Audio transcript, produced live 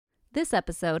This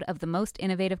episode of The Most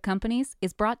Innovative Companies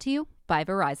is brought to you by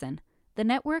Verizon, the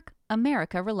network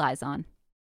America relies on.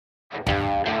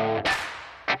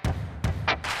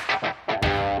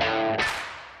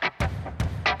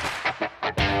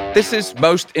 This is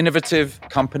Most Innovative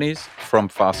Companies from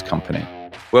Fast Company,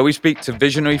 where we speak to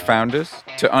visionary founders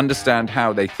to understand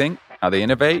how they think, how they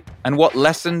innovate, and what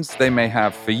lessons they may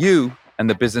have for you and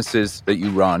the businesses that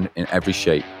you run in every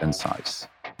shape and size.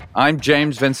 I'm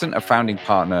James Vincent, a founding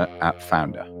partner at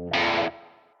Founder.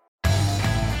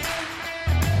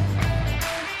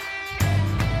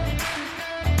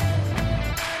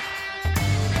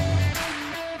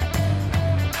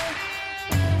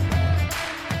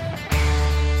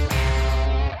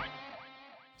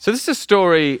 So this is a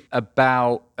story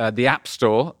about the App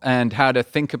Store and how to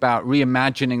think about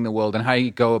reimagining the world and how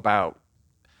you go about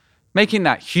making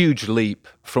that huge leap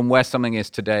from where something is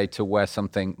today to where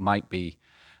something might be.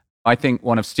 I think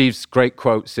one of Steve's great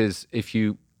quotes is, if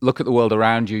you look at the world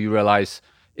around you, you realize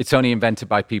it's only invented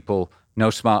by people no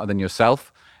smarter than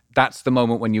yourself. That's the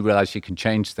moment when you realize you can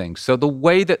change things. So the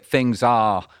way that things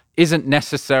are isn't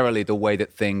necessarily the way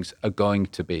that things are going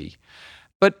to be.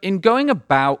 But in going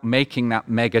about making that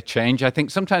mega change, I think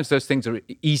sometimes those things are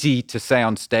easy to say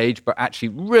on stage, but actually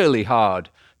really hard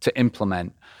to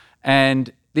implement.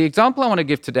 And the example I want to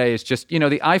give today is just, the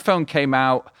iPhone came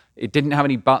out, it didn't have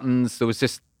any buttons, there was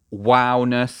this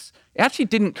wowness. It actually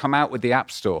didn't come out with the App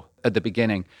Store at the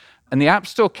beginning. And the App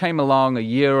Store came along a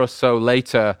year or so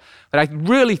later, but I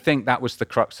really think that was the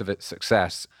crux of its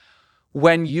success.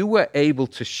 When you were able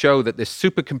to show that this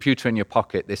supercomputer in your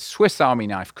pocket, this Swiss Army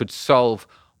knife, could solve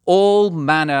all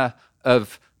manner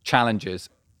of challenges.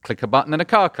 Click a button and a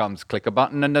car comes. Click a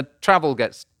button and the travel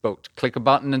gets booked. Click a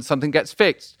button and something gets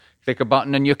fixed. Click a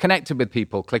button and you're connected with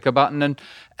people. Click a button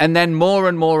and then more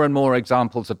and more and more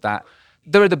examples of that.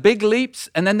 There are the big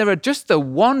leaps, and then there are just the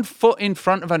one foot in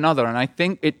front of another. And I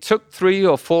think it took 3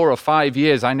 or 4 or 5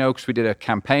 years. I know because we did a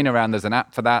campaign around there's an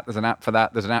app for that, there's an app for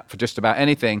that, there's an app for just about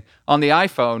anything. On the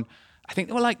iPhone, I think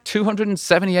there were like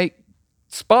 278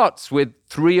 spots with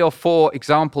 3 or 4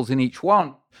 examples in each one.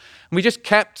 And we just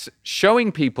kept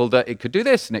showing people that it could do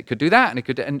this and it could do that.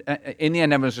 And in the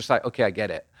end, everyone's just like, okay, I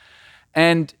get it.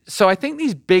 And so I think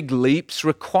these big leaps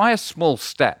require small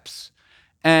steps.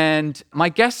 And my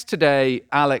guest today,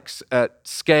 Alex at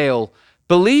Scale,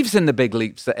 believes in the big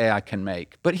leaps that AI can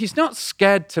make, but he's not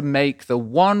scared to make the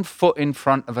one foot in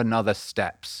front of another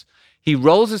steps. He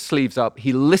rolls his sleeves up,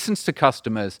 he listens to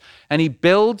customers, and he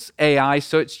builds AI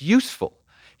so it's useful.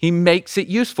 He makes it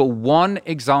useful, one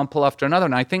example after another.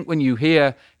 And I think when you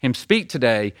hear him speak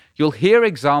today, you'll hear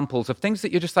examples of things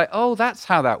that you're just like, oh, that's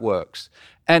how that works.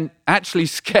 And actually,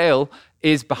 Scale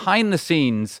is behind the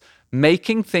scenes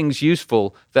making things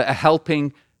useful that are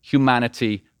helping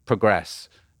humanity progress.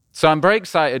 So I'm very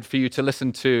excited for you to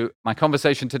listen to my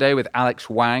conversation today with Alex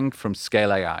Wang from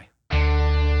Scale AI.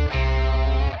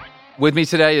 With me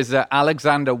today is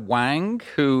Alexandr Wang,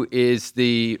 who is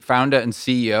the founder and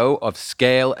CEO of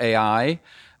Scale AI.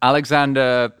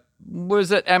 Alexandr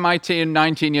was at MIT and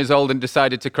 19 years old and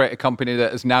decided to create a company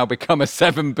that has now become a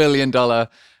 $7 billion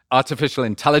artificial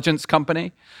intelligence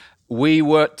company. We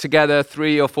worked together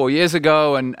 3 or 4 years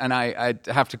ago, and I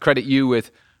have to credit you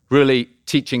with really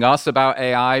teaching us about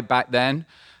AI back then.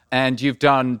 And you've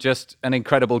done just an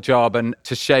incredible job, and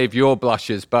to shave your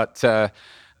blushes, but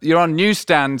you're on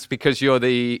newsstands because you're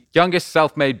the youngest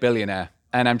self-made billionaire.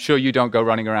 And I'm sure you don't go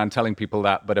running around telling people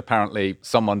that, but apparently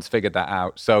someone's figured that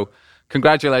out. So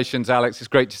congratulations, Alex. It's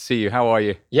great to see you. How are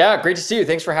you? Yeah, great to see you.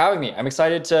 Thanks for having me. I'm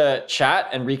excited to chat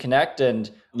and reconnect. And,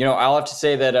 I'll have to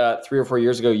say that 3 or 4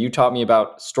 years ago, you taught me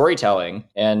about storytelling,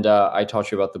 and I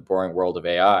taught you about the boring world of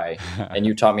AI. And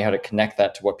you taught me how to connect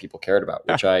that to what people cared about,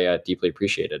 which I deeply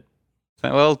appreciated.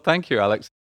 Well, thank you, Alex.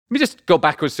 Let me just go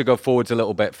backwards to go forwards a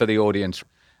little bit for the audience.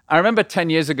 I remember 10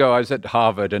 years ago, I was at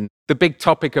Harvard, and the big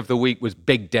topic of the week was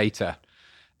big data.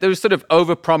 There was sort of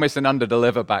overpromise and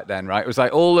underdeliver back then, right? It was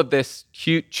like all of this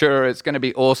future, it's going to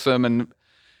be awesome. And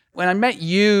when I met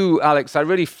you, Alex, I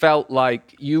really felt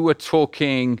like you were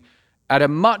talking at a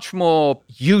much more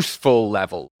useful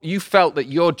level. You felt that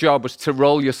your job was to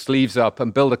roll your sleeves up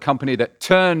and build a company that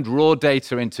turned raw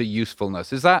data into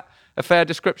usefulness. Is that a fair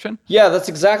description? Yeah, that's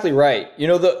exactly right.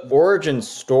 The origin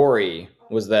story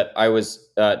was that I was,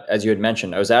 as you had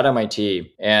mentioned, I was at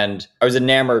MIT and I was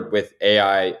enamored with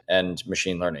AI and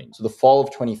machine learning. So the fall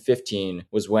of 2015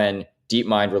 was when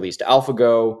DeepMind released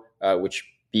AlphaGo, which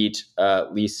beat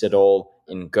Lee Sedol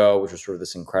in Go, which was sort of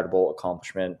this incredible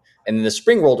accomplishment. And then the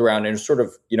spring rolled around and it was sort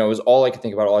of, it was all I could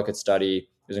think about, all I could study.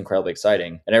 It was incredibly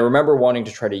exciting. And I remember wanting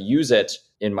to try to use it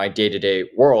in my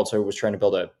day-to-day world. So I was trying to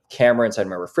build a camera inside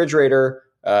my refrigerator.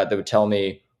 that would tell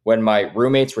me when my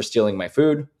roommates were stealing my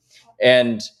food.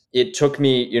 And it took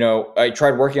me, I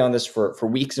tried working on this for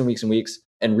weeks and weeks and weeks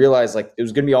and realized like it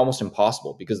was going to be almost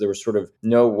impossible because there was sort of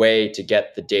no way to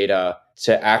get the data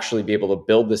to actually be able to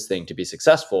build this thing to be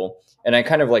successful. And I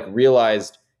kind of like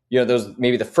realized, there was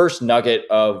maybe the first nugget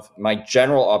of my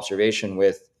general observation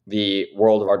with the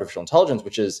world of artificial intelligence,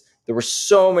 which is there were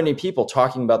so many people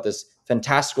talking about this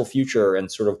fantastical future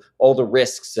and sort of all the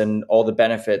risks and all the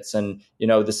benefits and,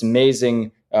 this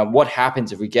amazing, what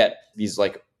happens if we get these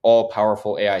like all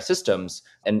powerful AI systems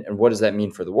and what does that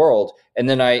mean for the world? And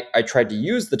then I tried to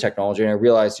use the technology and I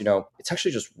realized, it's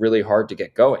actually just really hard to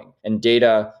get going. And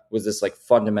data was this like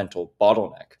fundamental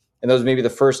bottleneck. And that was maybe the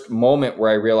first moment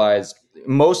where I realized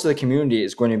most of the community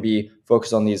is going to be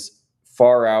focused on these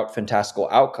far out fantastical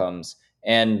outcomes.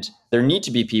 And there need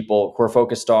to be people who are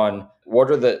focused on what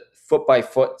are the foot by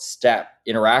foot step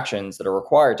interactions that are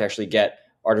required to actually get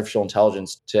artificial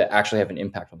intelligence to actually have an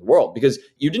impact on the world. Because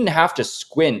you didn't have to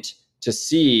squint to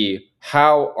see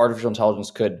how artificial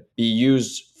intelligence could be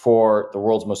used for the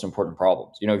world's most important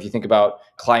problems. If you think about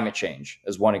climate change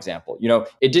as one example,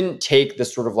 it didn't take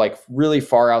this sort of like really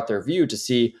far out there view to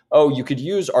see, oh, you could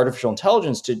use artificial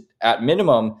intelligence to, at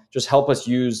minimum, just help us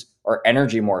use our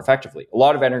energy more effectively. A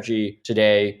lot of energy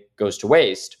today goes to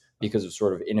waste because of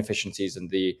sort of inefficiencies in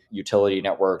the utility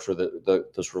networks or the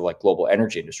sort of like global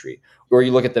energy industry. Or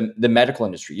you look at the medical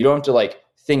industry, you don't have to like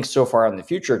think so far in the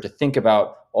future to think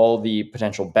about all the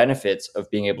potential benefits of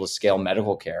being able to scale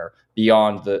medical care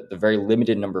beyond the very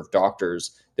limited number of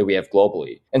doctors that we have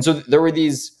globally. And so there are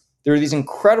these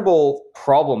incredible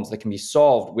problems that can be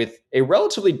solved with a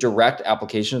relatively direct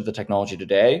application of the technology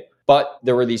today, but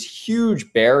there were these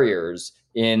huge barriers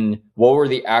in what were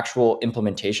the actual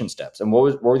implementation steps and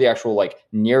what were the actual like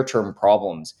near-term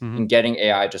problems in getting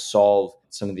AI to solve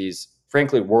some of these,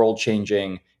 frankly,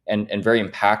 world-changing and very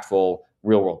impactful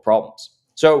real-world problems.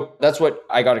 So that's what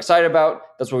I got excited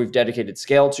about. That's what we've dedicated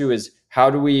scale to, is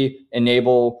how do we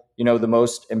enable, the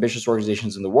most ambitious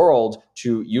organizations in the world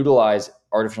to utilize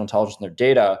artificial intelligence and their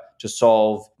data to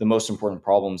solve the most important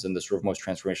problems and the sort of most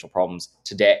transformational problems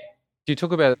today. You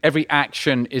talk about every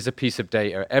action is a piece of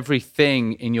data.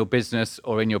 Everything in your business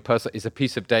or in your personal is a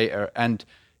piece of data, and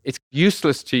it's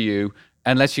useless to you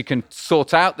unless you can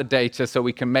sort out the data so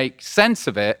we can make sense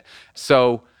of it.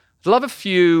 So I'd love a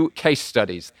few case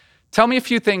studies. Tell me a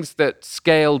few things that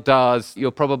Scale does.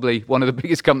 You're probably one of the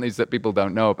biggest companies that people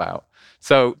don't know about.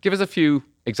 So give us a few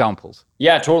examples.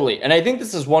 Yeah, totally. And I think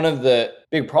this is one of the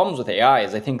big problems with AI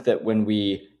is I think that when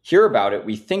we hear about it,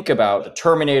 we think about the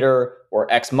Terminator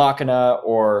or Ex Machina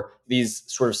or these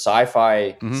sort of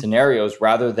sci-fi scenarios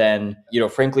rather than,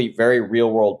 frankly, very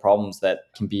real world problems that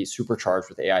can be supercharged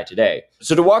with AI today.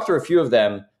 So to walk through a few of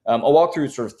them, I'll walk through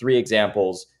sort of three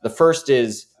examples. The first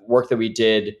is work that we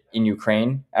did in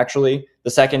Ukraine, actually.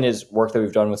 The second is work that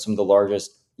we've done with some of the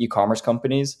largest e-commerce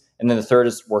companies. And then the third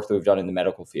is work that we've done in the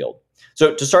medical field.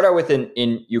 So to start out with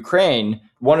in Ukraine,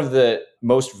 one of the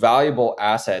most valuable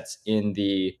assets in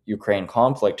the Ukraine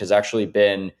conflict has actually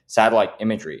been satellite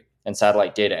imagery and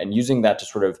satellite data, and using that to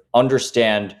sort of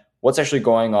understand what's actually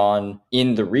going on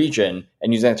in the region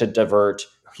and using that to divert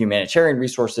humanitarian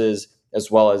resources as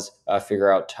well as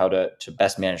figure out how to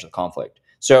best manage the conflict.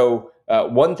 So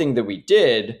one thing that we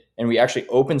did, and we actually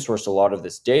open sourced a lot of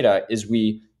this data, is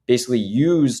we basically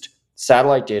used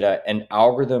satellite data and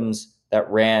algorithms that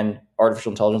ran,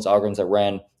 artificial intelligence algorithms that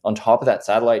ran on top of that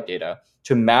satellite data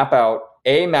to map out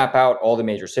all the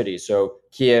major cities. So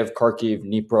Kiev, Kharkiv,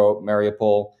 Dnipro,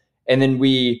 Mariupol. And then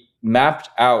we mapped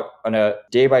out on a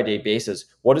day-by-day basis,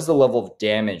 what is the level of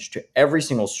damage to every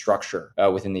single structure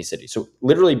within these cities? So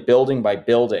literally building by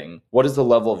building, what is the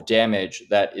level of damage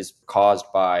that is caused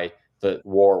by the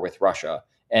war with Russia?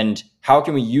 And how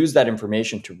can we use that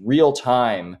information to real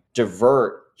time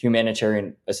divert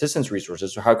humanitarian assistance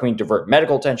resources? So how can we divert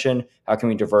medical attention? How can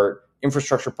we divert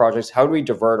infrastructure projects? How do we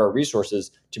divert our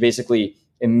resources to basically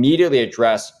immediately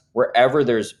address wherever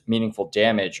there's meaningful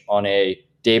damage on a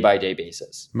day-by-day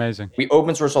basis? Amazing. We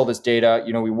open source all this data.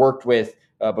 We worked with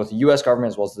both the US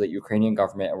government as well as the Ukrainian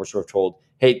government, and we're sort of told,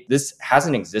 hey, this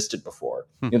hasn't existed before.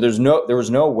 There was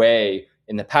no way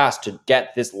in the past to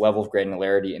get this level of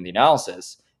granularity in the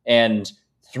analysis. And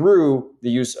through the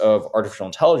use of artificial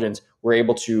intelligence, we're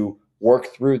able to work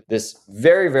through this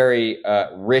very, very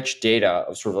rich data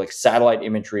of sort of like satellite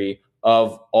imagery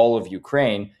of all of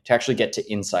Ukraine to actually get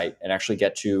to insight and actually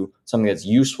get to something that's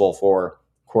useful for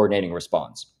coordinating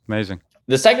response. Amazing.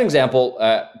 The second example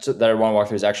that I want to walk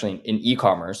through is actually in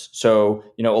e-commerce. So,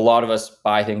 a lot of us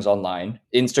buy things online.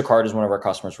 Instacart is one of our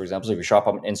customers, for example. So if you shop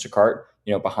on Instacart,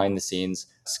 behind the scenes,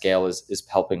 Scale is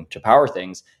helping to power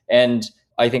things. And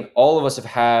I think all of us have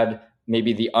had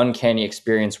maybe the uncanny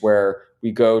experience where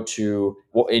we go to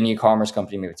an e-commerce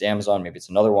company, maybe it's Amazon, maybe it's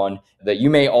another one that you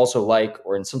may also like,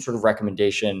 or in some sort of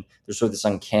recommendation, there's sort of this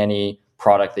uncanny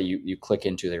product that you click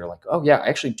into that you're like, oh yeah, I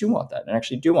actually do want that. And I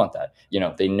actually do want that.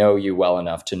 They know you well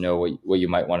enough to know what you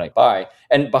might want to buy.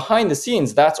 And behind the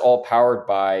scenes, that's all powered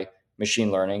by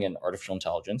machine learning and artificial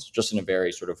intelligence, just in a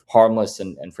very sort of harmless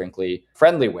and frankly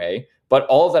friendly way. But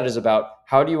all of that is about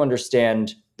how do you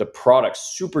understand the product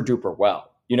super duper well.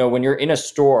 When you're in a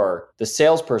store, the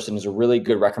salesperson is a really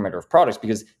good recommender of products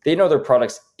because they know their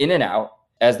products in and out.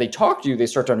 As they talk to you, they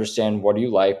start to understand what do you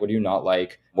like, what do you not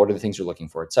like, what are the things you're looking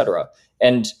for, et cetera.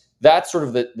 And that's sort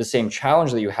of the same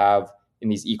challenge that you have in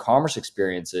these e-commerce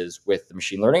experiences with the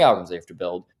machine learning algorithms they have to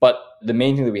build. But the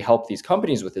main thing that we help these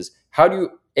companies with is how do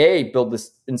you, build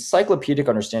this encyclopedic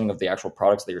understanding of the actual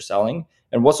products that you're selling,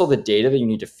 and what's all the data that you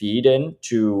need to feed in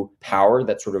to power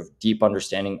that sort of deep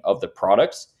understanding of the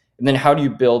products. And then how do you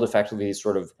build effectively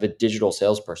sort of the digital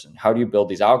salesperson? How do you build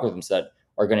these algorithms that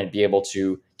are going to be able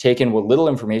to take in what little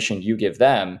information you give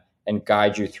them and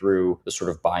guide you through the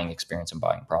sort of buying experience and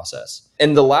buying process?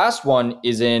 And the last one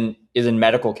is in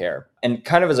medical care. And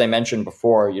kind of as I mentioned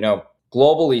before,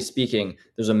 globally speaking,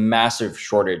 there's a massive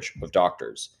shortage of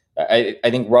doctors. I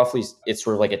think roughly it's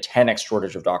sort of like a 10x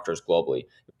shortage of doctors globally.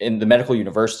 And the medical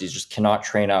universities just cannot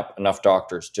train up enough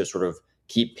doctors to sort of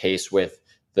keep pace with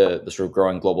the sort of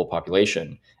growing global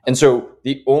population. And so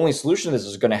the only solution to this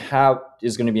is going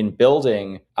to be in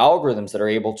building algorithms that are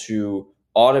able to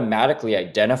automatically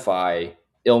identify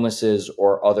illnesses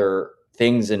or other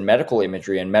things in medical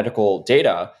imagery and medical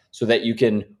data so that you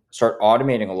can start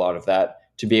automating a lot of that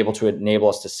to be able to enable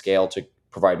us to scale to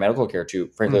provide medical care to,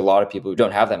 frankly, a lot of people who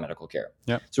don't have that medical care.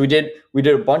 Yeah. So we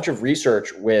did a bunch of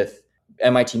research with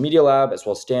MIT Media Lab as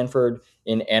well as Stanford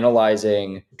in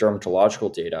analyzing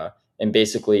dermatological data and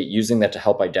basically using that to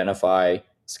help identify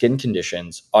skin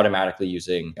conditions automatically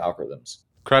using algorithms.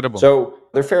 Incredible. So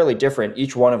they're fairly different,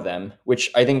 each one of them,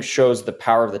 which I think shows the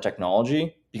power of the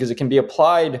technology because it can be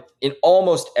applied in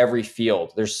almost every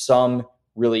field. There's some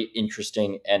really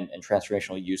interesting and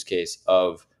transformational use case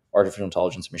of artificial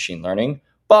intelligence and machine learning,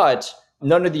 but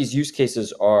none of these use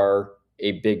cases are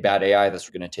a big bad AI that's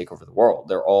going to take over the world.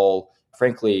 They're all,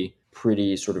 frankly,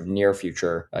 pretty sort of near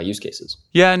future use cases.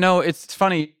 Yeah, no, it's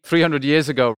funny. 300 years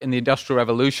ago in the Industrial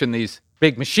Revolution, these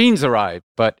big machines arrived.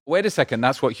 But wait a second,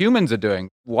 that's what humans are doing.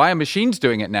 Why are machines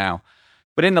doing it now?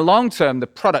 But in the long term, the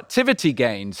productivity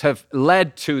gains have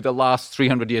led to the last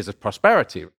 300 years of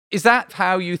prosperity. Is that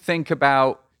how you think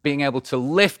about being able to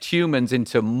lift humans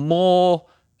into more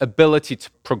ability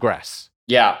to progress?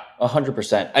 Yeah,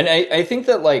 100%. And I think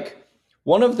that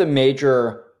one of the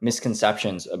major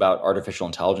misconceptions about artificial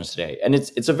intelligence today, and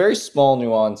it's a very small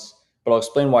nuance, but I'll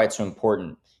explain why it's so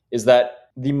important, is that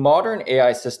the modern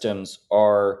AI systems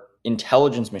are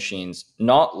intelligence machines,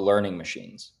 not learning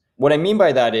machines. What I mean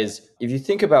by that is if you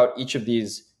think about each of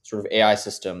these sort of AI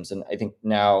systems, and I think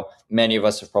now many of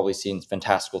us have probably seen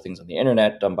fantastical things on the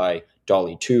internet done by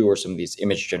DALL-E 2 or some of these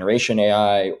image generation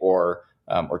AI or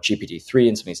GPT-3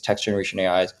 and some of these text generation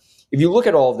AIs. If you look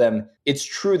at all of them, it's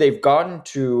true they've gotten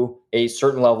to a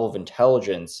certain level of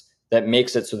intelligence that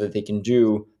makes it so that they can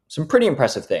do some pretty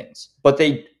impressive things. But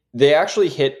they actually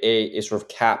hit a sort of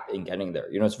cap in getting there.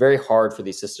 It's very hard for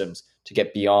these systems to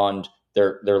get beyond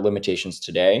their limitations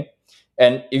today.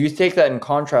 And if you take that in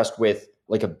contrast with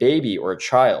like a baby or a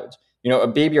child, a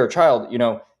baby or a child,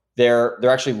 they're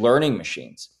actually learning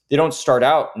machines. They don't start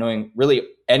out knowing really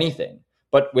anything.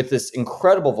 But with this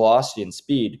incredible velocity and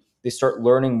speed, they start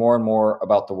learning more and more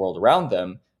about the world around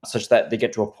them, such that they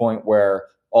get to a point where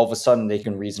all of a sudden they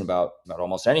can reason about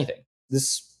almost anything.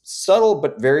 This subtle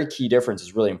but very key difference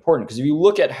is really important because if you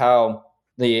look at how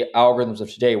the algorithms of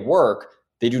today work,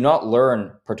 they do not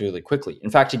learn particularly quickly.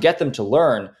 In fact, to get them to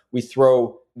learn, we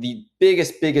throw the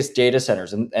biggest data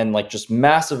centers and like just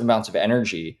massive amounts of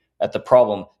energy at the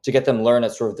problem to get them learn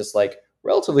at sort of this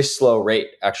relatively slow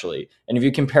rate, actually. And if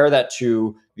you compare that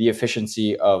to the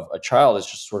efficiency of a child, it's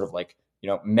just sort of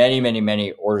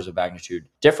many orders of magnitude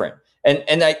different. And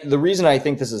the reason I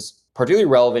think this is particularly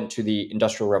relevant to the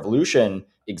Industrial Revolution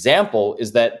example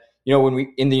is that,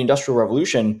 in the Industrial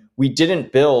Revolution, we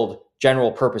didn't build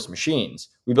general purpose machines.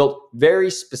 We built very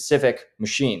specific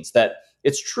machines that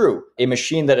it's true. A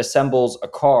machine that assembles a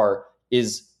car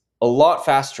is a lot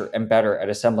faster and better at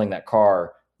assembling that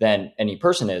car than any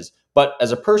person is. But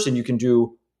as a person, you can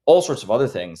do all sorts of other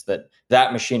things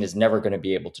that machine is never going to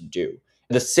be able to do.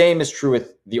 The same is true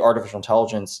with the artificial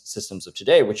intelligence systems of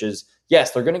today, which is,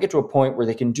 yes, they're going to get to a point where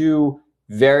they can do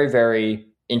very, very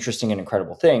interesting and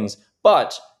incredible things,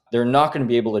 but they're not going to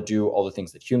be able to do all the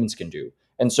things that humans can do.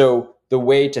 And so the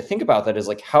way to think about that is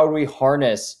like, how do we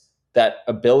harness that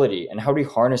ability and how do we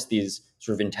harness these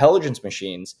sort of intelligence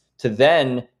machines to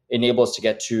then enable us to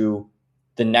get to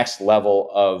the next level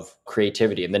of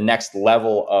creativity and the next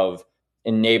level of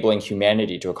enabling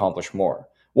humanity to accomplish more.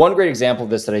 One great example of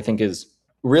this that I think is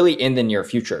really in the near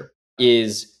future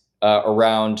is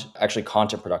around actually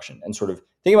content production and sort of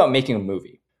thinking about making a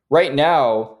movie. Right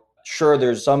now, sure,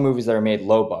 there's some movies that are made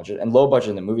low budget, and low budget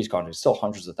in the movies context is still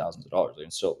hundreds of thousands of dollars.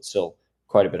 And still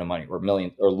quite a bit of money, or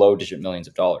million or low digit millions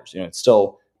of dollars. It's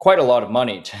still quite a lot of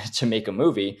money to make a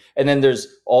movie. And then there's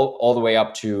all the way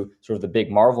up to sort of the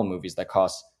big Marvel movies that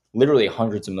cost literally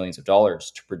hundreds of millions of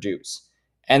dollars to produce.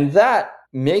 And that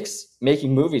makes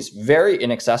making movies very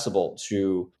inaccessible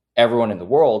to everyone in the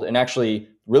world and actually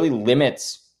really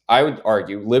limits, I would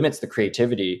argue, limits the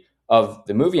creativity of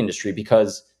the movie industry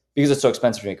because it's so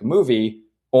expensive to make a movie,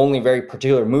 only very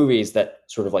particular movies that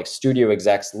sort of like studio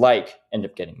execs end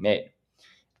up getting made.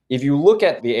 If you look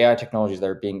at the AI technologies that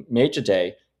are being made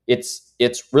today, it's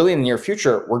really in the near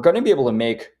future, we're going to be able to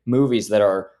make movies that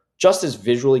are just as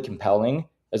visually compelling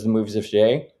as the movies of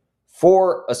today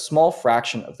for a small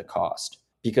fraction of the cost.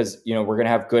 Because we're going to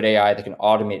have good AI that can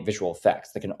automate visual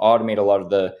effects, that can automate a lot of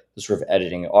the sort of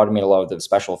editing, automate a lot of the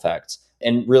special effects,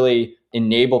 and really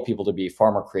enable people to be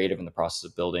far more creative in the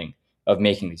process of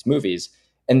making these movies.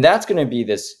 And that's going to be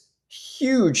this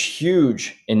huge,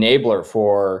 huge enabler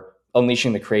for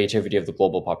unleashing the creativity of the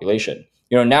global population.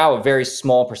 Now a very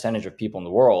small percentage of people in the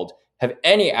world have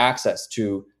any access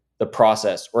to the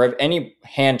process or have any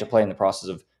hand to play in the process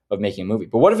of making a movie.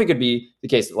 But what if it could be the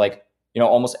case that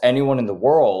almost anyone in the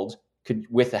world could,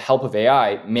 with the help of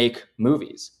AI, make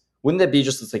movies? Wouldn't that be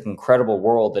just this incredible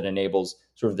world that enables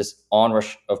sort of this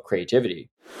onrush of creativity?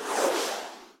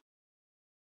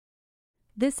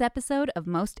 This episode of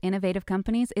Most Innovative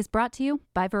Companies is brought to you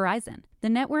by Verizon, the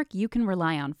network you can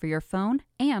rely on for your phone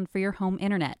and for your home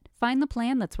internet. Find the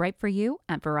plan that's right for you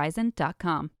at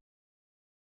Verizon.com.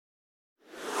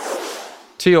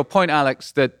 To your point,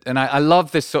 Alex, and I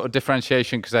love this sort of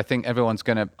differentiation because I think everyone's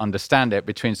going to understand it,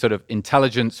 between sort of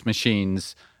intelligence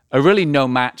machines are really no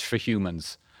match for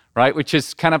humans, right? Which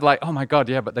is kind of like, oh my God,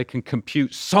 yeah, but they can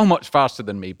compute so much faster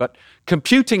than me. But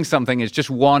computing something is just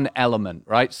one element,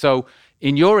 right? So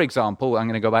in your example, I'm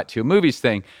going to go back to your movies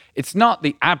thing, it's not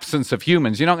the absence of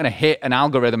humans. You're not going to hit an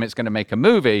algorithm, it's going to make a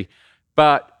movie,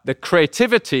 but the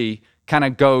creativity kind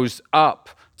of goes up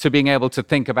to being able to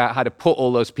think about how to put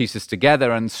all those pieces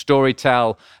together and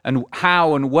storytell and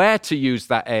how and where to use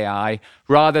that AI,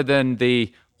 rather than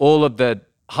all of the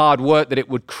hard work that it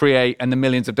would create and the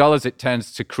millions of dollars it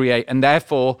tends to create. And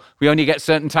therefore, we only get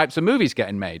certain types of movies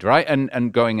getting made, right?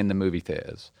 And going in the movie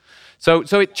theaters. So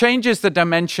it changes the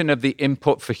dimension of the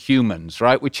input for humans,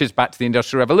 right? Which is back to the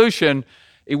Industrial Revolution.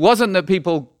 It wasn't that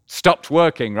people stopped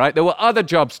working, right? There were other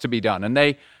jobs to be done,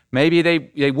 and maybe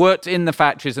they worked in the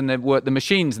factories and they worked the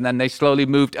machines, and then they slowly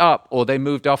moved up, or they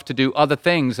moved off to do other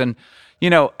things. And,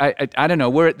 I don't know,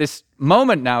 we're at this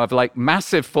moment now of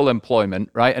massive full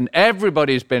employment, right? And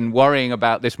everybody's been worrying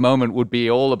about this moment would be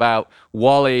all about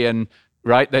WALL-E, and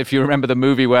right, if you remember the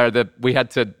movie where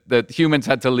the humans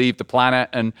had to leave the planet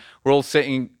and we're all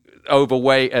sitting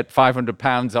overweight at 500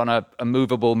 pounds on a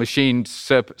movable machine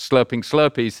slurping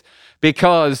Slurpees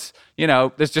because,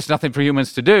 there's just nothing for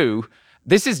humans to do.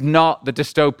 This is not the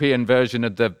dystopian version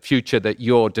of the future that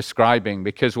you're describing,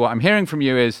 because what I'm hearing from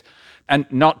you is, and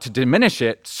not to diminish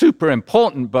it, super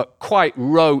important, but quite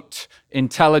rote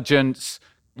intelligence,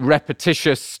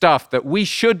 repetitious stuff that we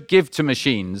should give to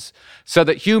machines so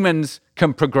that humans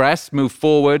can progress, move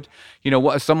forward.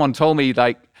 What someone told me,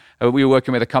 we were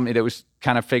working with a company that was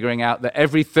kind of figuring out that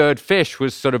every third fish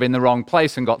was sort of in the wrong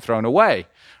place and got thrown away,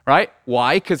 right?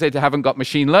 Why? Because they haven't got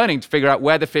machine learning to figure out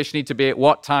where the fish need to be at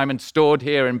what time and stored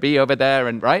here and be over there,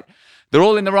 and right? They're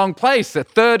all in the wrong place. A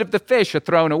third of the fish are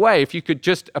thrown away. If you could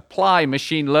just apply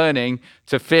machine learning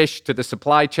to fish, to the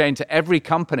supply chain, to every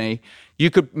company, you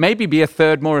could maybe be a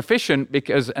third more efficient,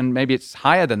 and maybe it's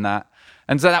higher than that.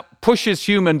 And so that pushes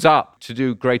humans up to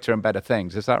do greater and better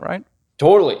things. Is that right?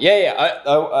 Totally.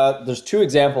 Yeah. There's two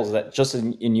examples that just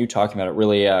in you talking about it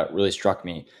really struck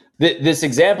me. This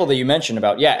example that you mentioned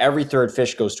about, every third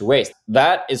fish goes to waste.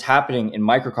 That is happening in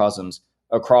microcosms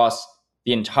across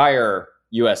the entire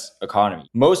US economy.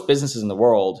 Most businesses in the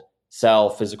world sell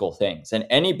physical things. And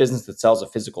any business that sells a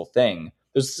physical thing,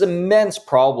 there's this immense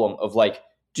problem of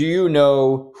do you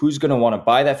know who's going to want to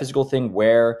buy that physical thing,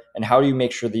 where, and how do you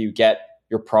make sure that you get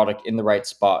your product in the right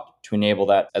spot to enable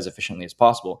that as efficiently as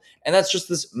possible? And that's just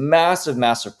this massive,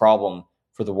 massive problem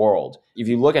for the world. If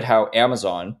you look at how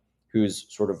Amazon, who's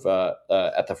sort of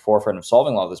at the forefront of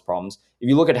solving a lot of these problems, if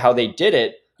you look at how they did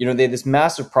it, they had this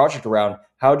massive project around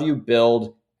how do you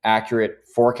build accurate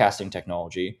forecasting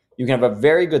technology. You can have a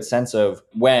very good sense of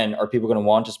when are people going to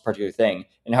want this particular thing,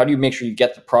 and how do you make sure you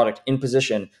get the product in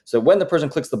position so when the person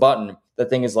clicks the button, the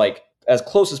thing is like as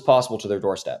close as possible to their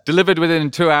doorstep. Delivered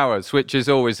within 2 hours, which is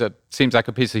always seems like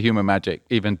a piece of human magic,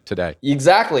 even today.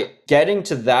 Exactly. Getting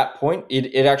to that point,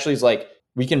 it actually is like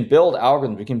we can build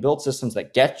algorithms, we can build systems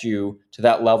that get you to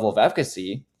that level of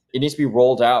efficacy. It needs to be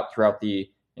rolled out throughout the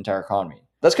entire economy.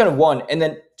 That's kind of one. And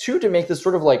then two, to make this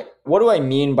sort of like, what do I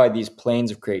mean by these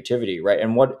planes of creativity, right?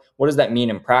 And what does that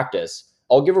mean in practice?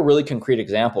 I'll give a really concrete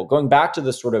example, going back to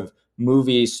this sort of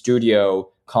movie studio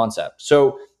concept.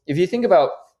 So if you think about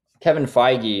Kevin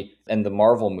Feige and the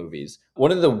Marvel movies,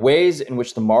 one of the ways in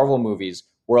which the Marvel movies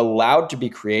were allowed to be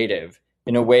creative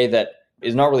in a way that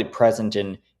is not really present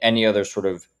in any other sort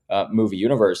of movie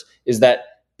universe is that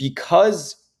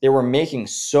because they were making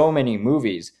so many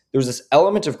movies, there was this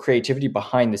element of creativity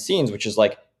behind the scenes, which is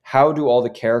like, how do all the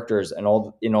characters and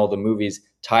in all the movies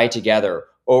tie together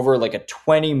over like a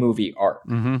 20 movie arc,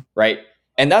 right?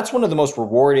 And that's one of the most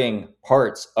rewarding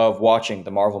parts of watching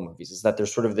the Marvel movies, is that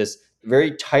there's sort of this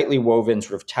very tightly woven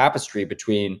sort of tapestry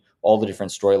between all the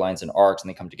different storylines and arcs, and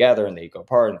they come together and they go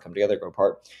apart and come together, go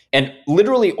apart. And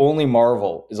literally only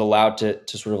Marvel is allowed to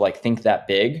sort of like think that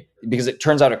big, because it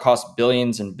turns out it costs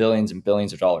billions and billions and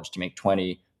billions of dollars to make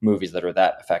 20 movies that are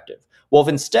that effective. Well, if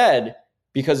instead,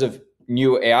 because of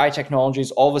new AI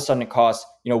technologies, all of a sudden it costs,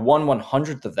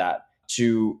 1/100th of that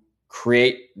to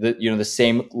create the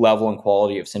same level and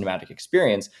quality of cinematic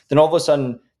experience, then all of a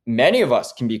sudden, many of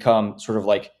us can become sort of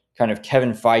like kind of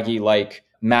Kevin Feige-like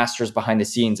masters behind the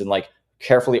scenes and like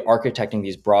carefully architecting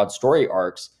these broad story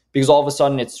arcs, because all of a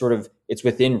sudden it's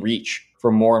within reach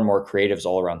for more and more creatives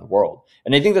all around the world.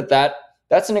 And I think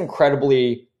that's an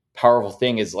incredibly powerful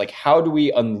thing, is like, how do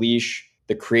we unleash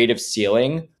the creative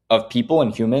ceiling of people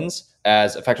and humans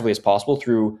as effectively as possible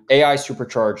through AI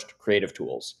supercharged creative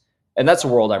tools? And that's a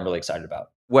world I'm really excited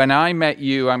about. When I met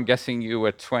you, I'm guessing you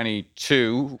were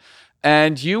 22,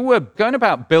 and you were going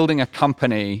about building a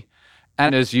company.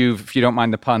 And as if you don't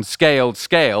mind the pun,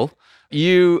 scale,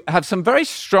 you have some very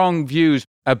strong views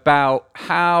about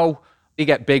how you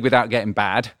get big without getting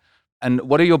bad. And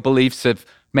what are your beliefs of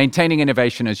maintaining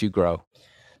innovation as you grow?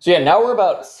 So yeah, now we're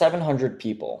about 700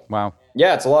 people. Wow.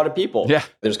 Yeah, it's a lot of people. Yeah.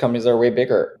 There's companies that are way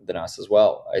bigger than us as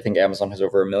well. I think Amazon has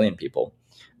over 1 million people.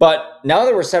 But now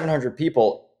that we're 700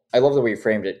 people, I love the way you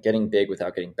framed it, getting big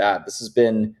without getting bad. This has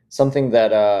been something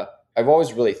that I've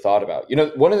always really thought about.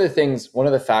 One of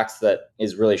the facts that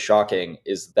is really shocking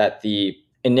is that the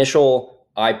initial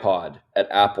iPod at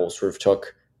Apple sort of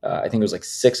took, I think it was like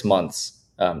 6 months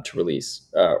to release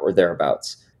or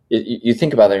thereabouts. You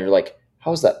think about that and you're like,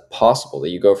 how is that possible that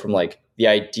you go from like the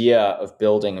idea of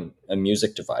building a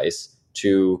music device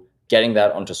to getting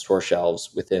that onto store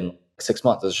shelves within 6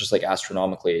 months? It's just like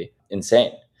astronomically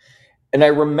insane. And I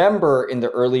remember in the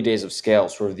early days of Scale,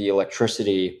 sort of the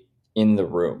electricity in the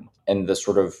room and the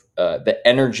sort of the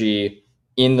energy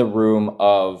in the room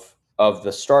of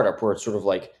the startup, where it's sort of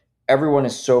like everyone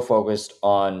is so focused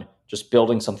on just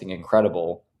building something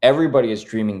incredible. Everybody is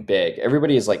dreaming big.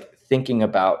 Everybody is like thinking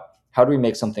about, how do we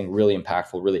make something really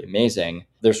impactful, really amazing?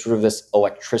 There's sort of this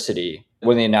electricity.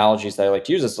 One of the analogies that I like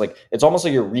to use is like, it's almost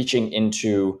like you're reaching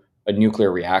into a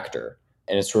nuclear reactor.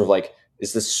 And it's sort of like,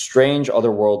 it's this strange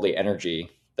otherworldly energy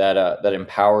that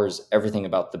empowers everything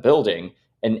about the building.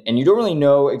 And you don't really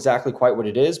know exactly quite what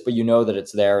it is, but you know that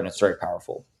it's there and it's very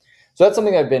powerful. So that's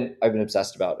something I've been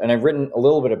obsessed about. And I've written a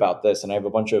little bit about this, and I have a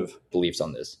bunch of beliefs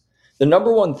on this. The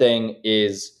number one thing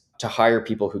is to hire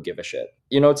people who give a shit.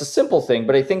 It's a simple thing,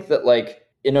 but I think that like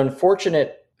an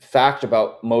unfortunate fact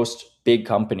about most big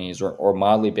companies or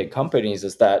mildly big companies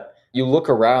is that you look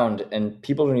around and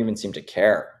people don't even seem to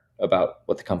care about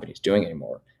what the company's doing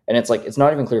anymore. And it's like, it's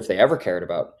not even clear if they ever cared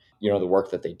about, the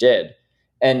work that they did.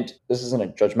 And this isn't a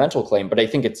judgmental claim, but I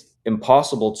think it's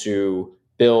impossible to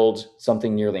build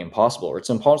something nearly impossible, or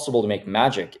it's impossible to make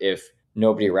magic if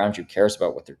nobody around you cares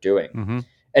about what they're doing. Mm-hmm.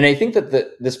 And I think that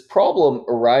this problem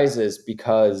arises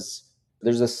because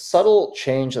there's a subtle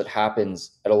change that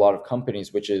happens at a lot of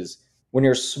companies, which is when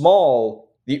you're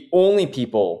small, the only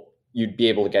people you'd be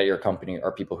able to get your company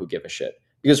are people who give a shit.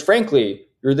 Because frankly,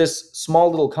 you're this small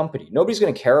little company. Nobody's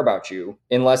going to care about you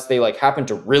unless they like happen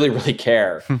to really, really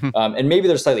care. And maybe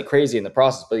they're slightly crazy in the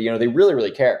process, but they really,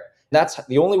 really care. That's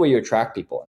the only way you attract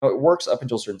people. It works up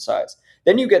until a certain size.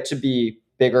 Then you get to be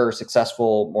bigger,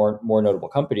 successful, more notable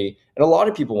company. And a lot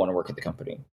of people want to work at the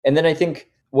company. And then I think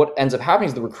what ends up happening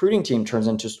is the recruiting team turns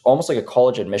into almost like a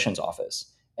college admissions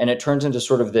office. And it turns into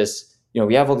sort of this,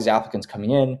 we have all these applicants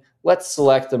coming in. Let's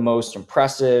select the most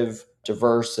impressive,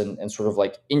 diverse and sort of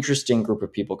like interesting group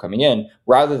of people coming in,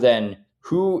 rather than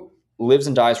who lives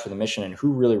and dies for the mission and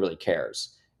who really, really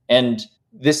cares. And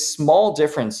this small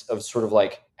difference of sort of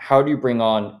like, how do you bring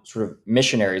on sort of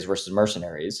missionaries versus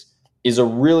mercenaries is a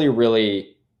really,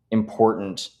 really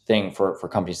important thing for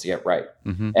companies to get right.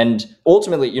 And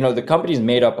ultimately, the company is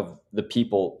made up of the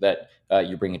people that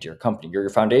you bring into your company. Your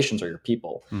foundations are your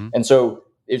people. And so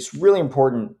it's really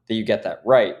important that you get that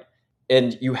right.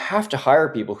 And you have to hire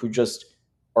people who just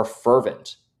are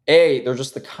fervent. They're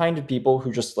just the kind of people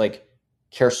who just like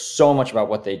care so much about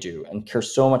what they do and care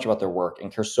so much about their work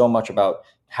and care so much about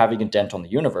having a dent on the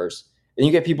universe. And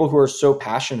you get people who are so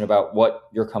passionate about what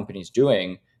your company's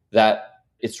doing that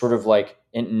it's sort of like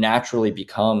it naturally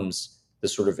becomes the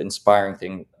sort of inspiring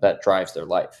thing that drives their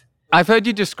life. I've heard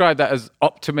you describe that as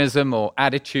optimism or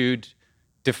attitude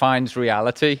defines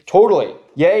reality. Totally.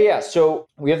 Yeah. So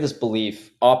we have this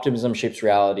belief, optimism shapes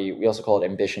reality. We also call it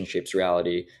ambition shapes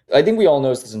reality. I think we all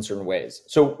notice this in certain ways.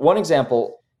 So one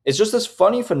example is just this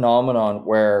funny phenomenon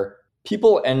where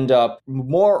people end up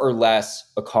more or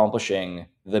less accomplishing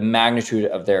the magnitude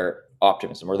of their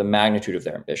optimism or the magnitude of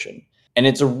their ambition. And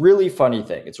it's a really funny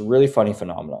thing. It's a really funny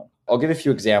phenomenon. I'll give a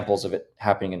few examples of it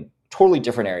happening in a totally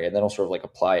different area, and then I'll sort of like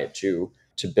apply it to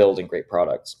building great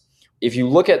products. If you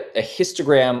look at a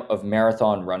histogram of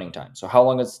marathon running time, so how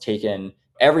long it's taken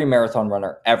every marathon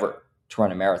runner ever to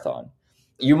run a marathon,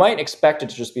 you might expect it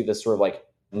to just be this sort of like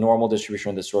normal distribution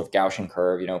of this sort of Gaussian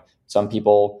curve. Some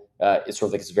people, it's sort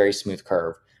of like this very smooth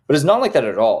curve, but it's not like that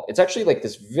at all. It's actually like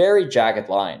this very jagged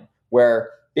line where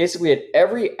basically at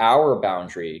every hour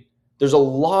boundary, there's a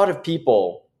lot of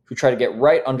people who try to get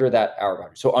right under that hour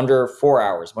boundary. So under 4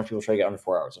 hours, a bunch of people try to get under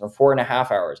 4 hours. Under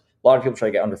 4.5 hours, a lot of people try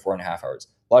to get under 4.5 hours.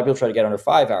 A lot of people try to get under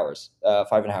 5 hours,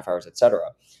 5.5 hours, etc.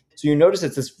 So you notice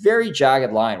it's this very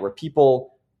jagged line where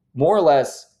people more or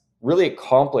less really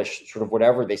accomplish sort of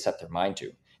whatever they set their mind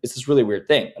to. It's this really weird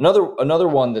thing. Another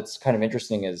one that's kind of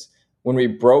interesting is when we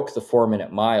broke the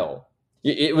 4-minute mile.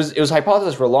 It was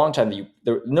hypothesized for a long time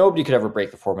that nobody could ever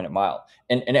break the 4-minute mile,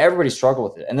 and everybody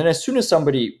struggled with it. And then as soon as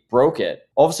somebody broke it,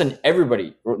 all of a sudden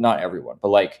everybody, not everyone, but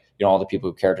like all the people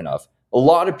who cared enough, a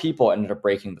lot of people ended up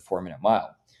breaking the 4-minute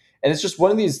mile. And it's just one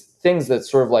of these things that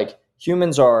sort of like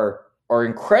humans are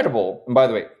incredible. And by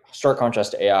the way, stark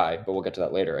contrast to AI, but we'll get to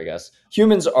that later, I guess.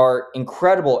 Humans are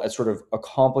incredible at sort of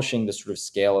accomplishing this sort of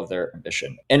scale of their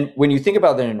ambition. And when you think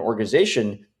about that in an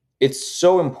organization, it's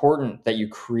so important that you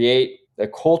create a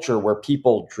culture where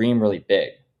people dream really big,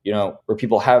 where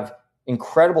people have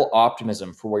incredible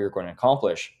optimism for what you're going to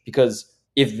accomplish. Because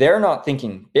if they're not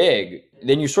thinking big,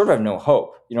 then you sort of have no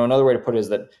hope. Another way to put it is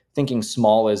that thinking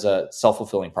small is a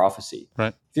self-fulfilling prophecy. Right.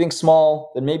 If you think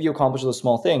small, then maybe you accomplish those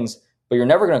small things, but you're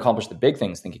never going to accomplish the big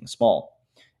things thinking small.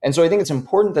 And so I think it's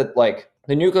important that like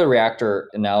the nuclear reactor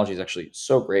analogy is actually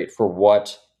so great for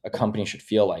what a company should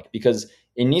feel like, because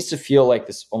it needs to feel like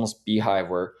this almost beehive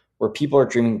where people are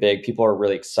dreaming big, people are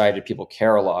really excited, people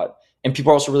care a lot, and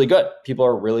people are also really good. People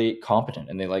are really competent,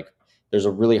 and there's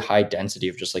a really high density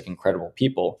of just like incredible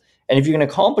people. And if you can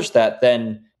accomplish that,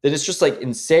 then it's just like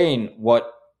insane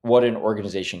what an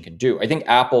organization can do. I think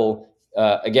Apple,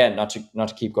 again, not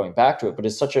to keep going back to it, but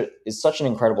is such an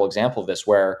incredible example of this,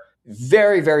 where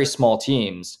very, very small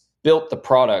teams built the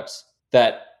products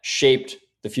that shaped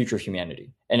the future of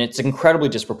humanity. And it's incredibly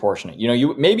disproportionate.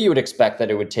 Maybe you would expect that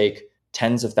it would take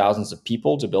tens of thousands of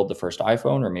people to build the first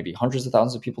iPhone, or maybe hundreds of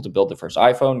thousands of people to build the first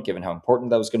iPhone, given how important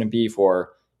that was going to be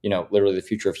for, literally the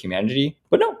future of humanity.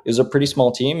 But no, it was a pretty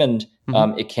small team, and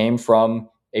it came from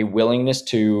a willingness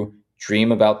to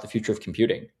dream about the future of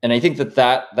computing. And I think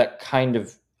that kind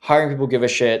of hiring people give a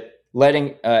shit,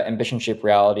 letting ambition shape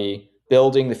reality,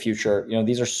 building the future,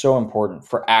 these are so important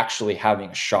for actually having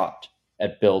a shot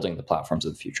at building the platforms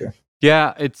of the future.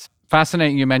 Yeah, it's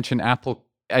fascinating you mentioned Apple.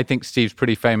 I think Steve's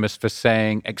pretty famous for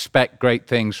saying, expect great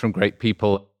things from great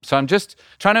people. So I'm just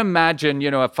trying to imagine,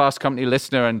 a Fast Company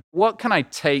listener, and what can I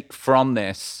take from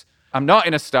this? I'm not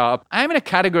in a startup. I'm in a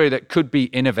category that could be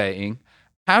innovating.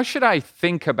 How should I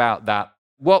think about that?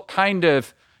 What kind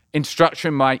of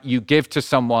instruction might you give to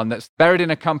someone that's buried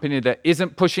in a company that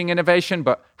isn't pushing innovation,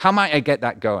 but how might I get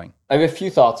that going? I have a few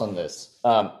thoughts on this.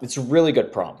 It's a really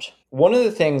good prompt. One of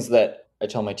the things that I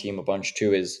tell my team a bunch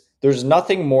too is there's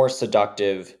nothing more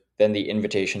seductive than the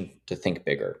invitation to think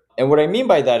bigger. And what I mean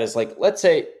by that is, like, let's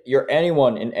say you're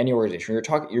anyone in any organization,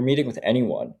 you're meeting with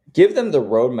anyone, give them the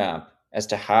roadmap as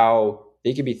to how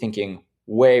they could be thinking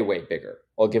way, way bigger.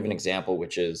 I'll give an example,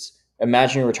 which is,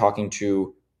 imagine you were talking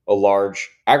to a large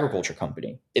agriculture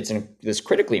company. It's this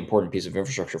critically important piece of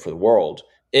infrastructure for the world.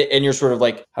 And you're sort of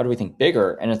like, how do we think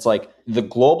bigger? And it's like, the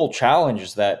global challenge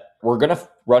is that we're going to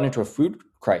run into a food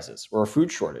crisis or a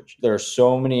food shortage. There are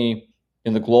so many,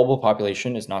 the global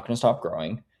population is not going to stop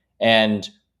growing. And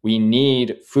we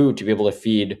need food to be able to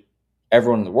feed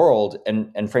everyone in the world.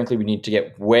 And frankly, we need to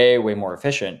get way, way more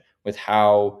efficient with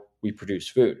how we produce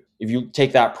food. If you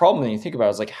take that problem and you think about it,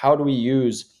 it's like, how do we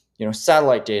use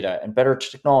satellite data and better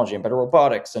technology and better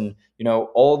robotics and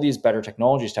all these better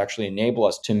technologies to actually enable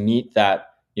us to meet that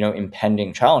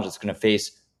impending challenge that's going to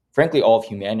face, frankly, all of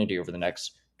humanity over the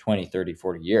next 20, 30,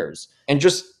 40 years. And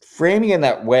just framing in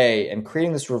that way and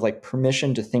creating this sort of like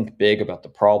permission to think big about the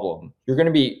problem, you're going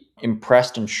to be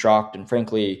impressed and shocked and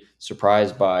frankly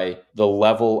surprised by the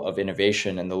level of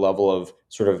innovation and the level of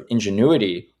sort of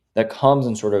ingenuity that comes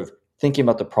in sort of thinking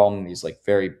about the problem in these like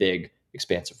very big,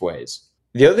 expansive ways.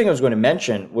 The other thing I was going to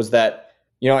mention was that,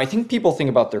 I think people think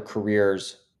about their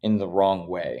careers in the wrong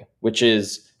way, which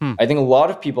is, I think a lot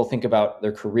of people think about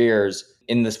their careers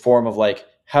in this form of like,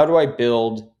 how do I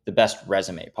build the best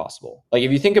resume possible? Like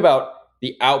if you think about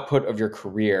the output of your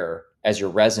career as your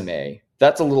resume,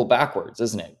 that's a little backwards,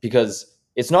 isn't it? Because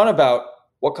it's not about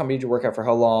what company did you work at for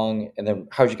how long, and then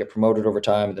how did you get promoted over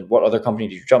time, and then what other company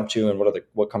did you jump to, and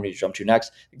what company did you jump to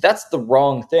next? That's the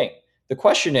wrong thing. The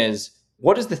question is,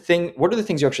 what are the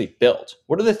things you actually built?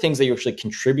 What are the things that you actually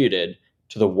contributed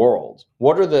to the world?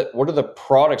 What are the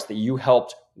products that you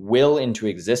helped will into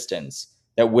existence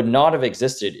that would not have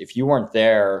existed if you weren't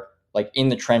there, like in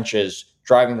the trenches,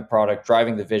 driving the product,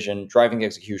 driving the vision, driving the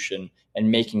execution, and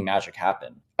making magic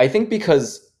happen? I think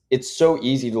because it's so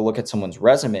easy to look at someone's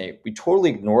resume, we totally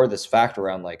ignore this fact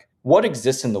around like what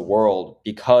exists in the world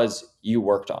because you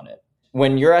worked on it.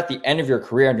 When you're at the end of your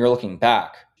career and you're looking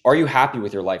back, are you happy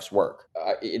with your life's work?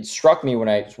 It struck me when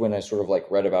I sort of like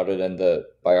read about it and the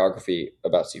biography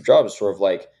about Steve Jobs, sort of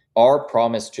like our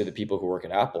promise to the people who work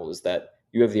at Apple is that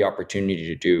you have the opportunity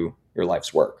to do your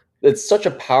life's work. It's such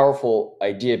a powerful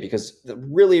idea because the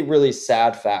really, really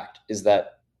sad fact is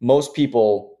that most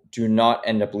people do not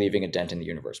end up leaving a dent in the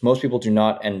universe. Most people do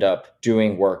not end up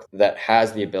doing work that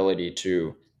has the ability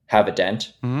to have a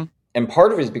dent. Mm-hmm. And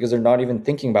part of it is because they're not even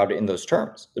thinking about it in those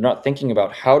terms. They're not thinking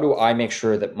about how do I make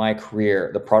sure that my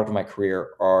career, the product of my career,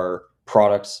 are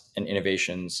products and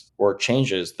innovations or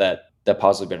changes that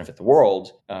positively benefit the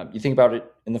world. You think about it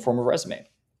in the form of a resume.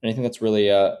 And I think that's really,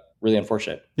 really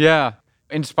unfortunate. Yeah.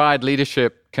 Inspired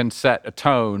leadership can set a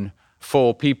tone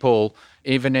for people,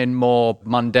 even in more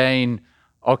mundane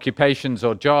occupations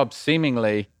or jobs,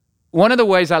 seemingly. One of the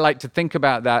ways I like to think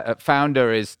about that at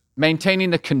Founder is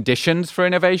maintaining the conditions for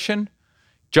innovation.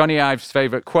 Johnny Ive's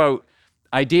favorite quote,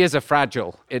 ideas are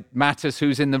fragile. It matters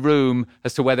who's in the room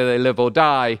as to whether they live or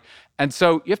die. And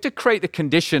so you have to create the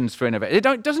conditions for innovation.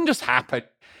 It doesn't just happen.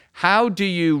 How do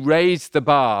you raise the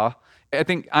bar? I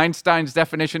think Einstein's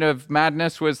definition of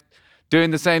madness was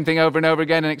doing the same thing over and over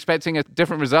again and expecting a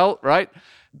different result, right?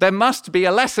 There must be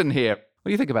a lesson here. What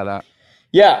do you think about that?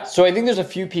 Yeah, so I think there's a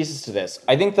few pieces to this.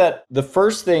 I think that the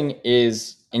first thing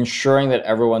is ensuring that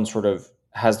everyone sort of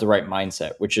has the right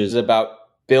mindset, which is about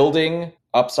building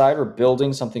upside or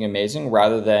building something amazing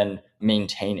rather than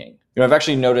maintaining. I've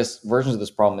actually noticed versions of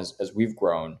this problem as we've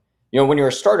grown. When you're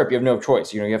a startup, you have no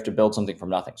choice. You have to build something from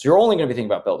nothing. So you're only going to be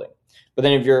thinking about building. But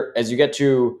then as you get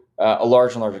to a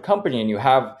larger and larger company and you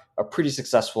have a pretty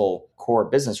successful core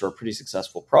business or a pretty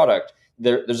successful product,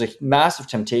 there's a massive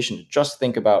temptation to just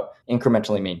think about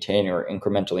incrementally maintaining or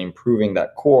incrementally improving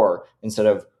that core instead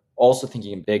of also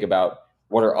thinking big about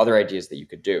what are other ideas that you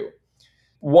could do.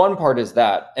 One part is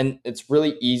that, and it's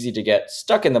really easy to get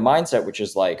stuck in the mindset, which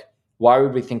is like, why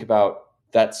would we think about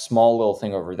that small little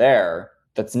thing over there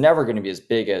that's never going to be as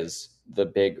big as the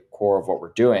big core of what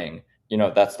we're doing?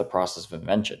 That's the process of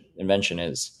invention. Invention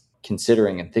is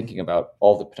considering and thinking about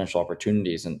all the potential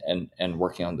opportunities and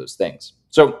working on those things.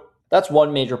 So that's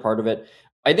one major part of it.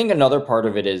 I think another part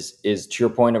of it is to your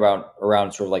point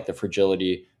around sort of like the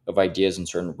fragility of ideas in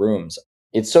certain rooms.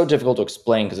 It's so difficult to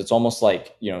explain because it's almost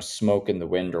like, smoke in the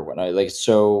wind or whatnot. Like it's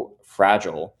so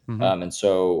fragile and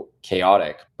so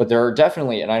chaotic. But there are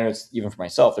definitely, and I know it's even for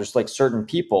myself, there's like certain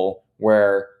people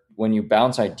where when you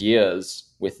bounce ideas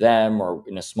with them or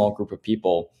in a small group of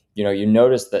people, you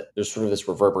notice that there's sort of this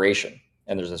reverberation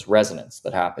and there's this resonance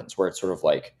that happens where it's sort of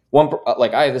like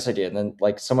like I have this idea and then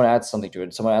like someone adds something to it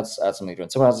and someone adds something to it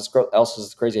and someone else has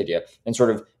this crazy idea and sort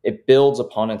of it builds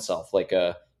upon itself like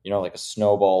a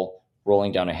snowball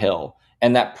rolling down a hill.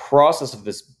 And that process of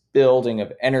this building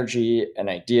of energy and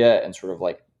idea and sort of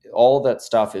like all of that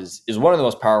stuff is one of the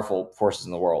most powerful forces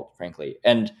in the world, frankly.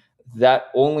 And that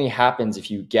only happens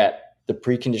if you get the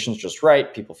preconditions just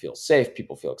right. People feel safe.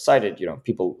 People feel excited.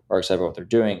 People are excited about what they're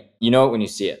doing. You know it when you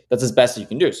see it. That's as best as you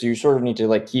can do. So you sort of need to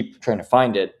like keep trying to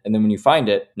find it. And then when you find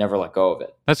it, never let go of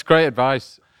it. That's great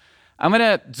advice. I'm going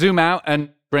to zoom out and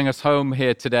bring us home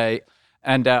here today.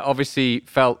 And obviously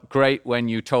felt great when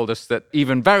you told us that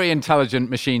even very intelligent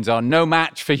machines are no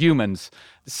match for humans.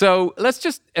 So let's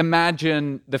just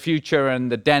imagine the future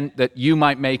and the dent that you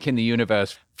might make in the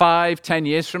universe. 5, 10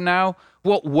 years from now,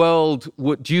 what world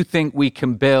do you think we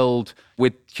can build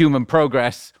with human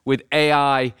progress, with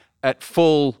AI at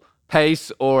full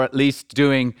pace, or at least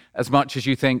doing as much as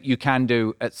you think you can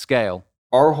do at scale?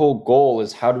 Our whole goal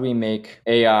is, how do we make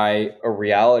AI a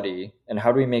reality, and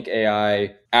how do we make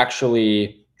AI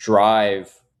actually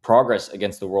drive progress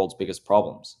against the world's biggest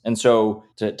problems? And so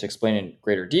to explain in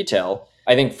greater detail,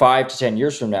 I think 5 to 10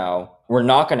 years from now, we're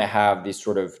not going to have these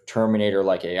sort of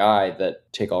Terminator-like AI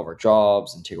that take all of our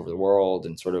jobs and take over the world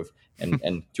and sort of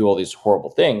and do all these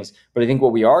horrible things. But I think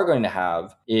what we are going to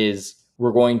have is,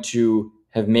 we're going to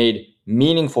have made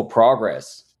meaningful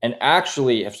progress and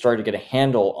actually have started to get a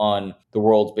handle on the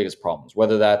world's biggest problems,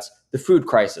 whether that's the food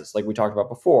crisis, like we talked about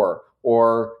before,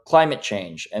 or climate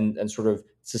change and sort of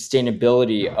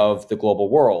sustainability of the global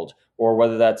world, or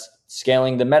whether that's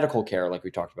scaling the medical care, like we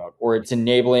talked about, or it's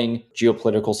enabling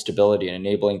geopolitical stability and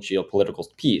enabling geopolitical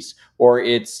peace, or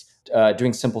it's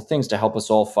doing simple things to help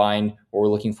us all find what we're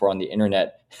looking for on the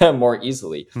internet more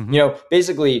easily.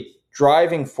 Basically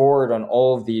driving forward on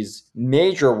all of these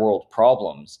major world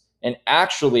problems and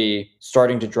actually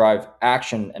starting to drive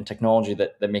action and technology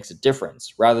that makes a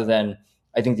difference, rather than,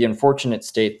 I think, the unfortunate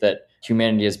state that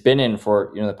humanity has been in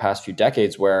for the past few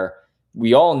decades, where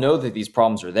we all know that these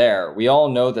problems are there. We all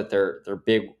know that they're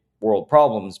big world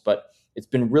problems, but it's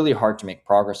been really hard to make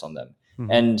progress on them.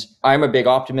 And I'm a big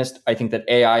optimist. I think that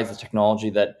AI is the technology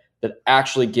that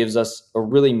actually gives us a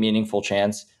really meaningful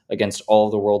chance against all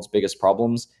of the world's biggest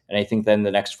problems. And I think then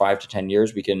the next 5 to 10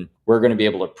 years, we're going to be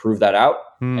able to prove that out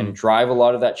and drive a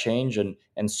lot of that change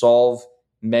and solve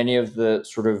many of the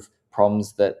sort of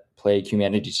problems that plague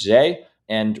humanity today.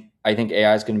 And I think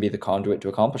AI is going to be the conduit to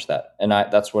accomplish that. And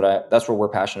that's what we're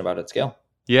passionate about at scale.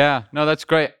 Yeah, no, that's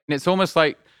great. And it's almost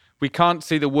like we can't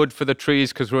see the wood for the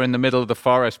trees because we're in the middle of the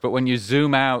forest. But when you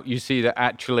zoom out, you see that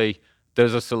actually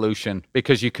there's a solution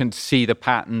because you can see the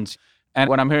patterns. And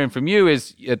what I'm hearing from you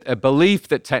is a belief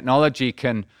that technology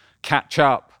can catch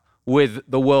up with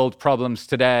the world problems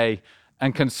today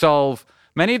and can solve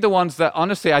many of the ones that,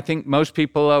 honestly, I think most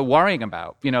people are worrying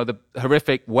about. The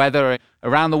horrific weather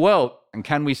around the world. And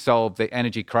can we solve the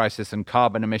energy crisis and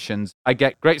carbon emissions? I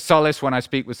get great solace when I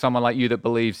speak with someone like you that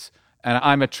believes, and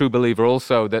I'm a true believer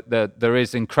also, that there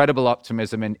is incredible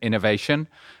optimism in innovation,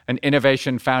 and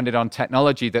innovation founded on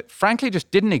technology that frankly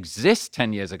just didn't exist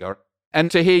 10 years ago. And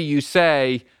to hear you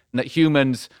say that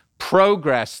humans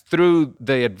progress through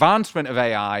the advancement of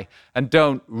AI and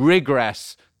don't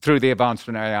regress through the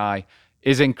advancement of AI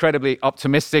is incredibly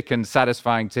optimistic and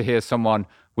satisfying to hear someone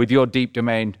with your deep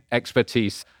domain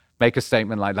expertise make a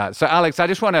statement like that. So Alex, I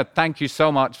just want to thank you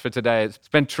so much for today. It's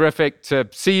been terrific to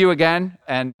see you again,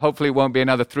 and hopefully it won't be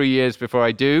another 3 years before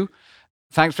I do.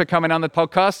 Thanks for coming on the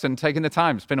podcast and taking the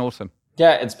time. It's been awesome.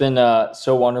 Yeah, it's been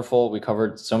so wonderful. We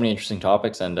covered so many interesting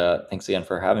topics, and thanks again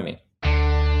for having me.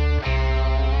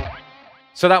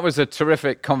 So that was a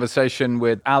terrific conversation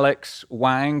with Alex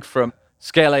Wang from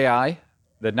Scale AI,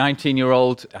 the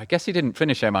 19-year-old. I guess he didn't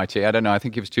finish MIT. I don't know. I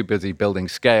think he was too busy building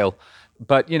Scale.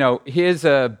 But, here's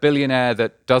a billionaire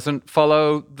that doesn't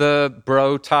follow the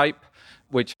bro type,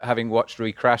 which, having watched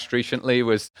Recrashed recently,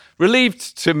 was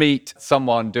relieved to meet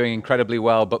someone doing incredibly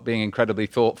well, but being incredibly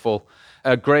thoughtful.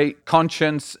 A great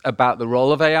conscience about the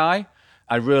role of AI.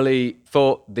 I really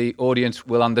thought the audience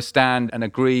will understand and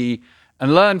agree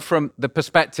and learn from the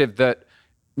perspective that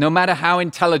no matter how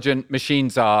intelligent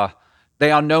machines are, they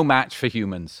are no match for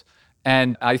humans.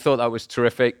 And I thought that was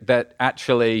terrific, that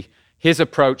actually his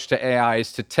approach to AI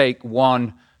is to take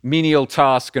one menial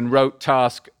task and rote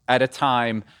task at a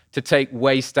time, to take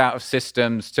waste out of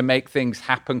systems, to make things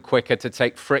happen quicker, to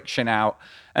take friction out,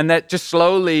 and that just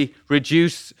slowly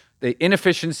reduce the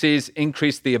inefficiencies,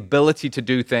 increase the ability to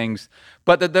do things.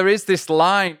 But that there is this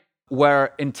line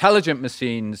where intelligent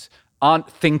machines aren't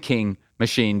thinking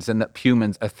machines and that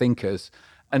humans are thinkers.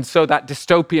 And so that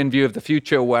dystopian view of the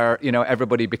future where,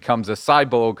 everybody becomes a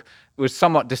cyborg was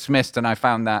somewhat dismissed, and I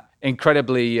found that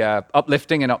incredibly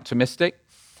uplifting and optimistic.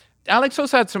 Alex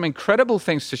also had some incredible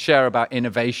things to share about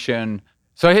innovation.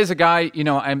 So here's a guy,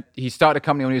 he started a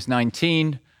company when he was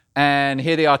 19, and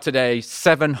here they are today,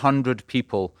 700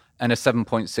 people and a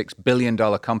 $7.6 billion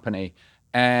company.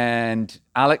 And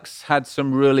Alex had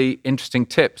some really interesting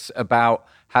tips about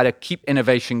how to keep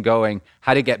innovation going,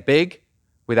 how to get big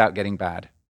without getting bad.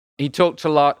 He talked a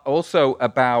lot also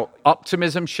about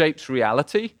optimism shapes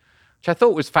reality, which I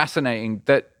thought was fascinating,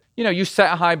 that, you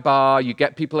set a high bar, you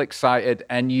get people excited,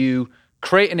 and you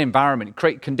create an environment,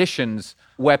 create conditions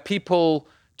where people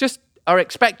just are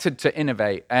expected to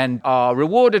innovate and are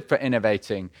rewarded for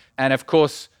innovating. And of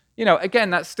course, again,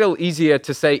 that's still easier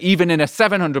to say even in a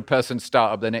 700-person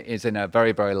startup than it is in a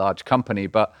very, very large company.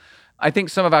 But I think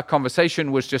some of our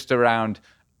conversation was just around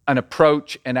an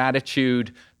approach, an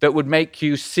attitude that would make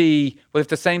you see, well, if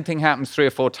the same thing happens 3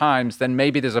 or 4 times, then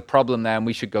maybe there's a problem there and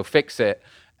we should go fix it.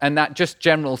 And that just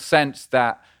general sense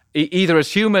that either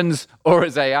as humans or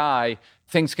as AI,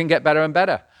 things can get better and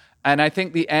better. And I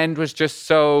think the end was just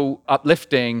so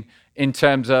uplifting in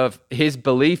terms of his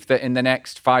belief that in the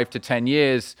next 5 to 10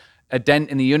 years, a dent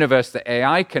in the universe that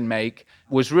AI can make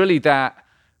was really that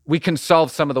we can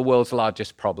solve some of the world's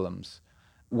largest problems.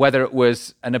 Whether it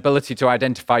was an ability to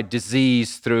identify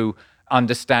disease through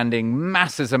understanding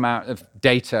massive amount of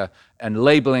data and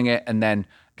labeling it and then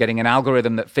getting an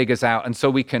algorithm that figures out. And so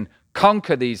we can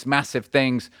conquer these massive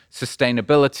things,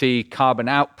 sustainability, carbon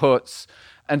outputs.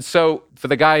 And so for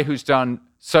the guy who's done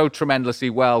so tremendously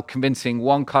well, convincing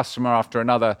one customer after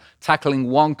another, tackling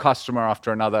one customer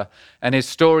after another, and his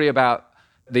story about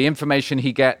the information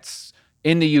he gets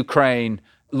in the Ukraine,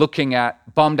 looking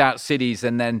at bombed out cities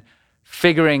and then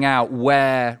figuring out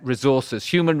where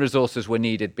human resources were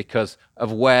needed because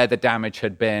of where the damage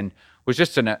had been, was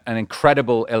just an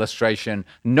incredible illustration.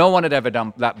 No one had ever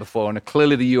done that before. And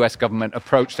clearly the US government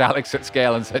approached Alex at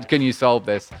scale and said, can you solve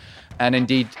this? And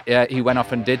indeed, he went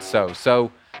off and did so.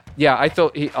 So, yeah, I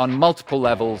thought on multiple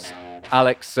levels,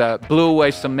 Alex blew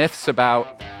away some myths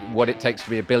about what it takes to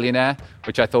be a billionaire,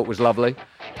 which I thought was lovely.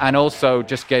 And also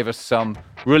just gave us some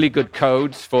really good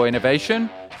codes for innovation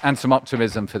and some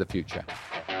optimism for the future.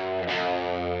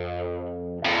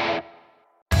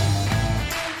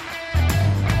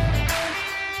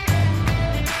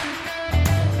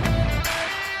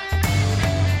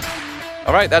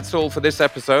 All right, that's all for this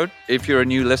episode. If you're a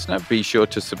new listener, be sure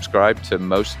to subscribe to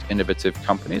Most Innovative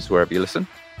Companies wherever you listen.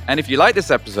 And if you like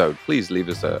this episode, please leave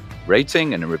us a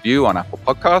rating and a review on Apple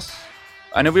Podcasts.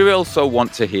 And we also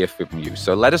want to hear from you.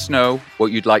 So let us know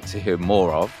what you'd like to hear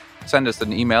more of. Send us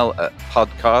an email at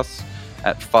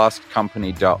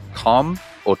podcasts@fastcompany.com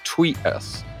or tweet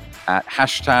us at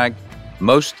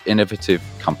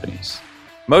 #MostInnovativeCompanies.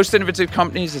 Most Innovative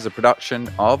Companies is a production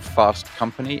of Fast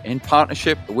Company in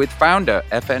partnership with Founder,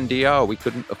 FNDR. We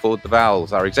couldn't afford the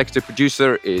vowels. Our executive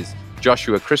producer is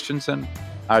Joshua Christensen.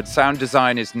 Our sound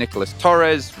design is Nicholas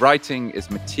Torres. Writing is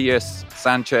Matthias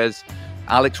Sanchez.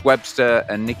 Alex Webster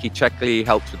and Nikki Checkley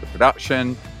helped with the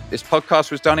production. This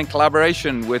podcast was done in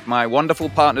collaboration with my wonderful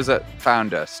partners at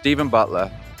Founder, Stephen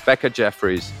Butler, Becca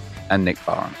Jeffries, and Nick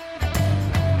Barham.